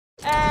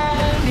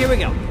here we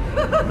go.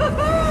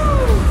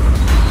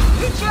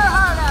 Eat your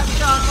heart out,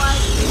 John White.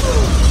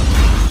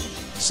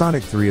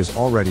 Sonic 3 is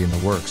already in the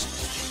works.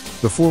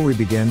 Before we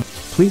begin,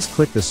 please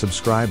click the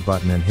subscribe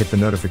button and hit the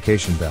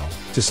notification bell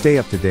to stay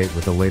up to date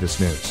with the latest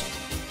news.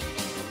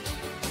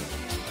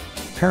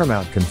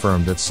 Paramount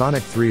confirmed that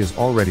Sonic 3 is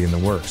already in the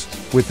works,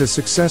 with the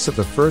success of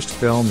the first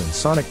film and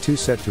Sonic 2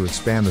 set to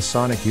expand the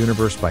Sonic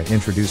universe by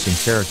introducing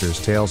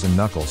characters Tails and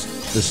Knuckles.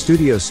 The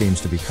studio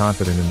seems to be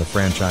confident in the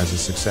franchise's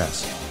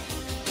success.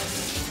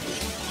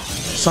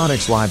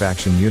 Sonic's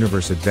live-action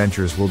universe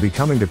adventures will be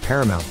coming to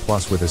Paramount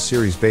Plus with a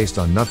series based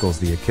on Knuckles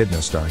the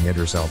Echidna starring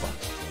Idris Elba.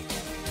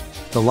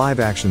 The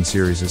live-action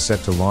series is set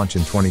to launch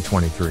in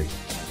 2023.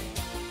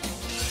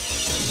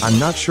 I'm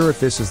not sure if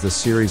this is the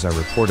series I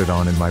reported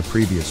on in my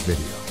previous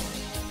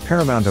video.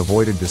 Paramount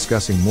avoided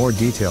discussing more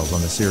details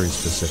on the series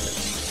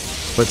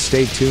specifics. But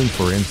stay tuned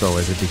for info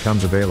as it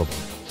becomes available.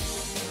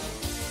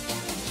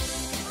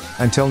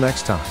 Until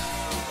next time.